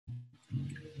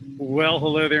Well,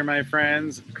 hello there, my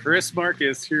friends. Chris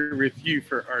Marcus here with you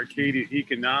for Arcadia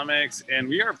Economics, and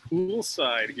we are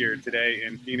poolside here today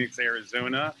in Phoenix,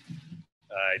 Arizona.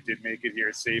 I did make it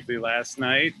here safely last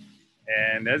night,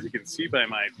 and as you can see by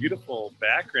my beautiful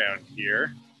background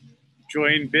here,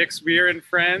 joined Bixbeer and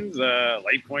friends,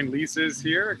 Litecoin Lisa's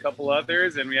here, a couple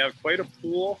others, and we have quite a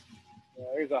pool.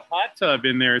 There's a hot tub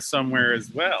in there somewhere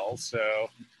as well,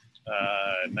 so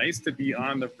nice to be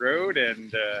on the road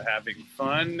and having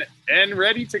fun and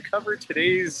ready to cover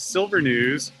today's silver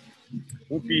news.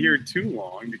 Won't be here too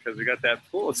long because we got that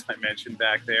pool, as I mentioned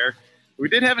back there. We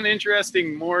did have an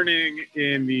interesting morning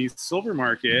in the silver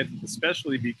market,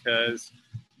 especially because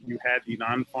you had the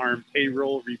non-farm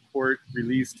payroll report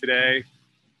released today.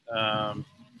 Kind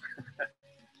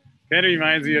of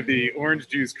reminds me of the orange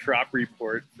juice crop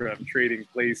report from Trading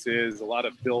Places, a lot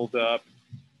of buildup.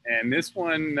 And this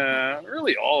one,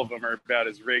 really all of them are about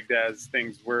as rigged as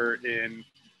things were in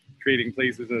Trading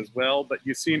Places as well. But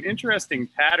you see an interesting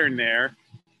pattern there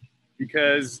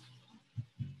because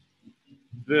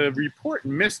the report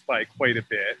missed by quite a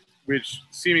bit, which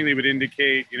seemingly would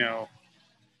indicate,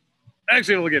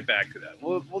 actually, we'll get back to that.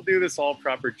 We'll do this all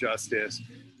proper justice.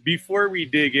 Before we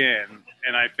dig in,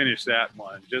 and I finish that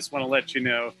one, just want to let you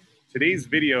know, today's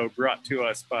video brought to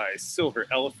us by Silver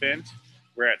Elephant,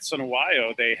 where at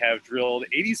Sonowayo, they have drilled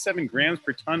 87 grams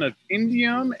per ton of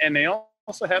indium, and they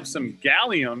also have some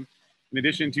gallium in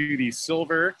addition to the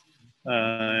silver.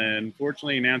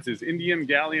 Unfortunately, announces indium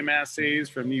gallium assays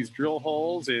from these drill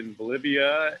holes in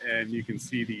Bolivia, and you can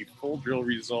see the full drill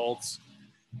results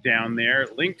down there.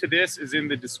 Link to this is in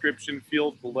the description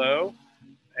field below,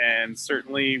 and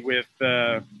certainly with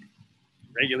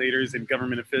regulators and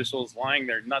government officials lying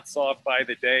their nuts off by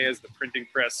the day as the printing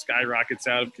press skyrockets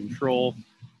out of control.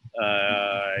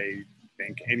 I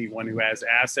think anyone who has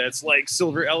assets like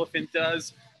Silver Elephant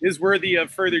does is worthy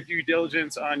of further due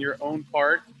diligence on your own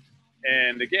part.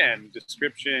 And again,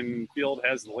 description field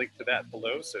has the link to that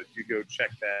below, so do go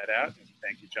check that out. And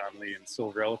thank you, John Lee and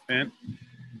Silver Elephant,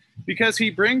 because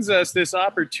he brings us this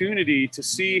opportunity to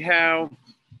see how.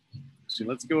 So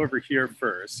let's go over here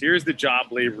first. Here's the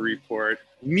job labor report.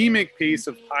 Anemic pace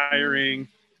of hiring,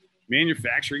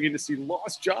 manufacturing industry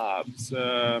lost jobs.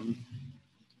 So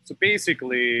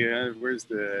basically, where's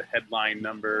the headline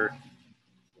number?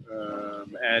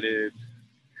 Added.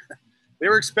 They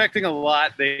were expecting a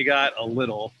lot. They got a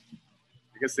little.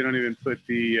 I guess they don't even put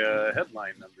the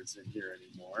headline numbers in here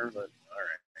anymore. But all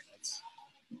right, let's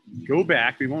go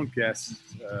back. We won't guess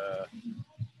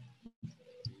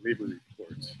labor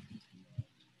reports.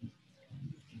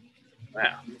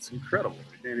 Wow, it's incredible.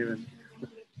 I can't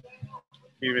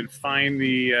even find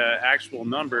the actual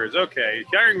numbers. Okay,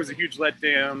 hiring was a huge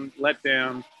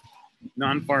letdown.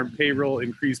 Non-farm payroll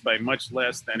increased by much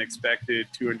less than expected,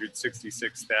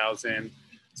 266,000.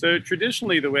 So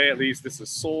traditionally, the way at least this is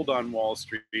sold on Wall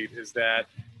Street is that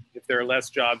if there are less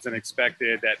jobs than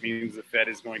expected, that means the Fed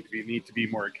is going to need to be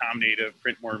more accommodative,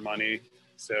 print more money.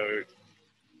 So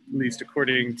at least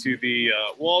according to the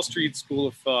Wall Street school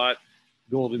of thought,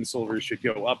 gold and silver should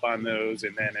go up on those.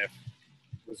 And then if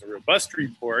it was a robust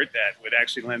report, that would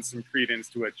actually lend some credence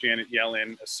to what Janet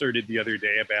Yellen asserted the other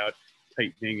day about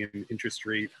tightening and interest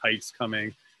rate hikes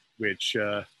coming, which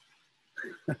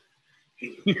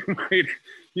you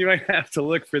might have to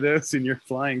look for those in your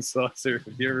flying saucer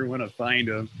if you ever want to find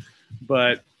them.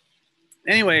 But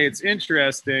anyway, it's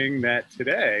interesting that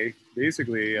today,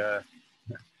 basically,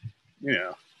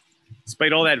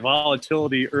 despite all that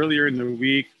volatility earlier in the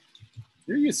week,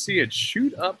 here you see it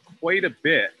shoot up quite a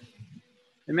bit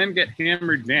and then get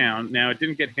hammered down. Now, it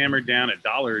didn't get hammered down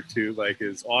 $1 or $2 like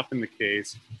is often the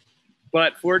case.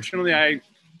 But fortunately, I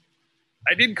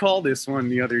did call this one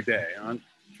the other day. I'm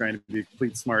trying to be a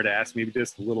complete smart ass, maybe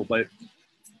just a little bit.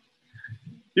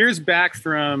 Here's back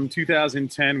from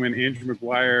 2010 when Andrew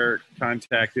McGuire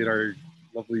contacted our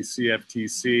lovely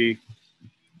CFTC.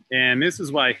 And this is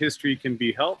why history can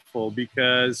be helpful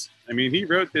because, he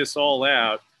wrote this all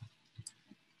out.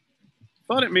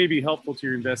 Thought it may be helpful to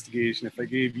your investigation if I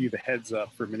gave you the heads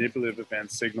up for manipulative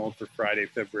events signaled for Friday,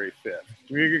 February 5th.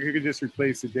 We could just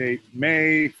replace the date,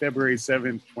 May, February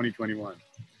 7th, 2021.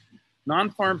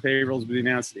 Non-farm payrolls will be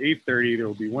announced at 8:30. There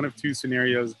will be one of two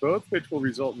scenarios, both which will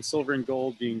result in silver and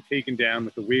gold being taken down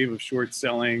with a wave of short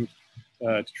selling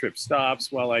to trip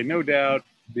stops. While I no doubt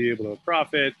be able to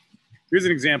profit, here's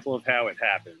an example of how it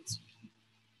happens.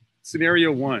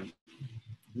 Scenario 1,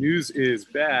 news is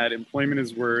bad, employment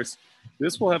is worse.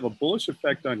 This will have a bullish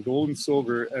effect on gold and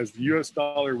silver as the US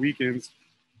dollar weakens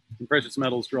and precious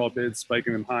metals draw bids,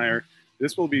 spiking them higher.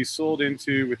 This will be sold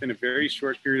into within a very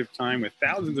short period of time with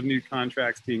thousands of new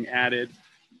contracts being added.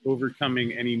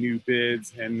 overcoming any new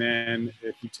bids. And then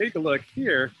if you take a look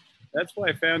here, that's why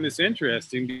I found this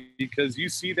interesting, because you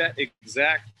see that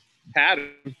exact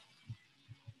pattern. Let's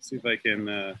see if I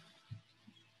can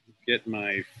get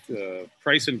my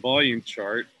price and volume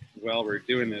chart while we're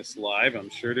doing this live. I'm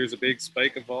sure there's a big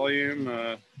spike of volume.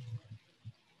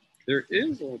 There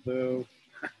is, although,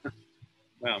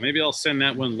 wow, maybe I'll send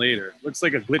that one later. Looks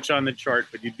like a glitch on the chart,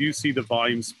 but you do see the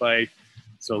volume spike.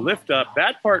 So lift up,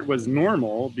 that part was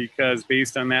normal because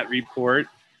based on that report,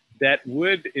 that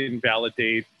would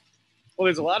invalidate, well,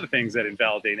 there's a lot of things that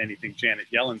invalidate anything Janet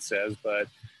Yellen says, but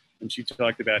when she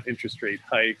talked about interest rate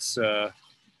hikes, well,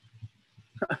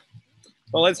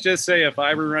 let's just say if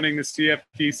I were running the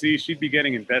CFTC, she'd be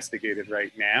getting investigated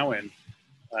right now, and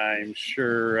I'm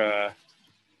sure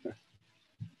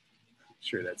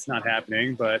that's not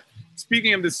happening. But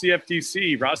speaking of the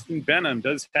CFTC, Rostin Behnam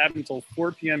does have until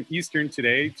 4 p.m. Eastern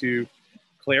today to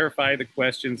clarify the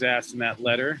questions asked in that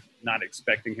letter. Not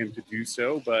expecting him to do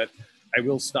so, but I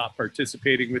will stop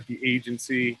participating with the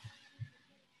agency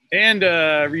and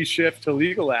reshift to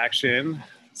legal action.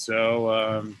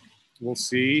 So we'll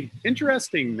see.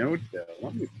 Interesting note, though.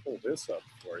 Let me pull this up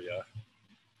for you.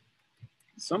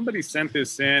 Somebody sent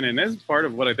this in, and this is part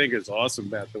of what I think is awesome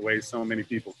about the way so many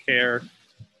people care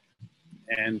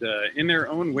and in their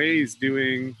own ways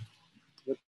doing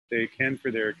what they can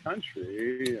for their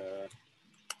country.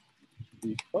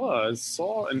 Because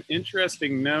saw an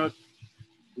interesting note.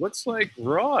 Looks like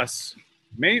Ross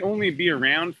may only be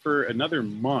around for another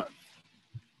month.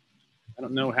 I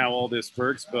don't know how all this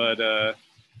works, but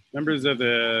members of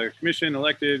the commission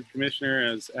elected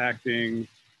commissioner as acting.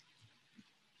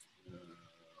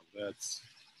 That's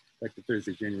effective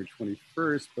Thursday, January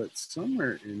 21st, but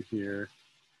somewhere in here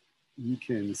you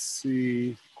can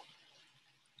see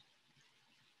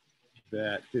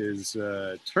that his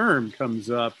term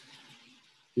comes up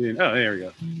in, oh, there we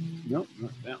go. Nope,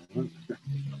 not that one.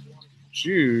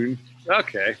 June,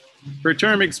 okay. For a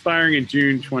term expiring in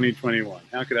June 2021.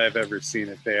 How could I have ever seen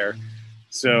it there?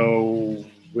 So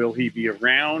will he be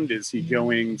around? Is he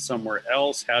going somewhere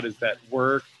else? How does that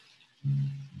work?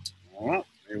 Well,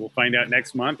 we'll find out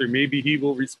next month, or maybe he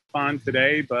will respond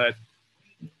today. But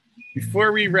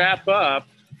before we wrap up,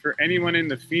 for anyone in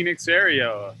the Phoenix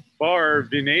area, Bar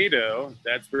Venado,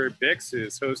 that's where Bix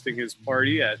is hosting his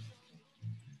party at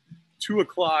 2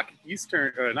 o'clock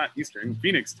Eastern, not Eastern,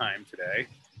 Phoenix time today.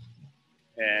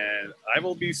 And I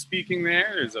will be speaking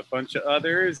there. There's a bunch of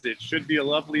others. It should be a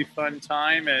lovely, fun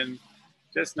time, and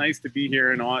just nice to be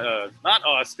here in, not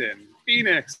Austin,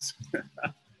 Phoenix,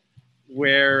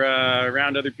 where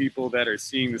around other people that are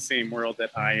seeing the same world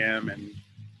that I am and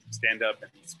stand up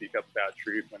and speak up about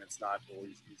truth when it's not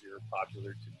always easy or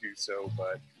popular to do so.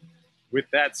 But with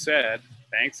that said,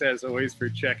 thanks as always for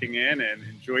checking in, and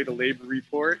enjoy the labor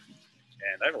report.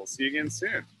 And I will see you again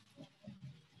soon.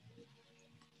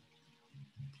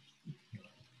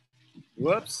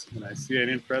 Whoops, and I see I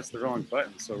didn't press the wrong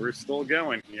button. So we're still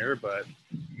going here, but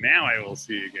now I will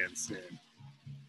see you again soon.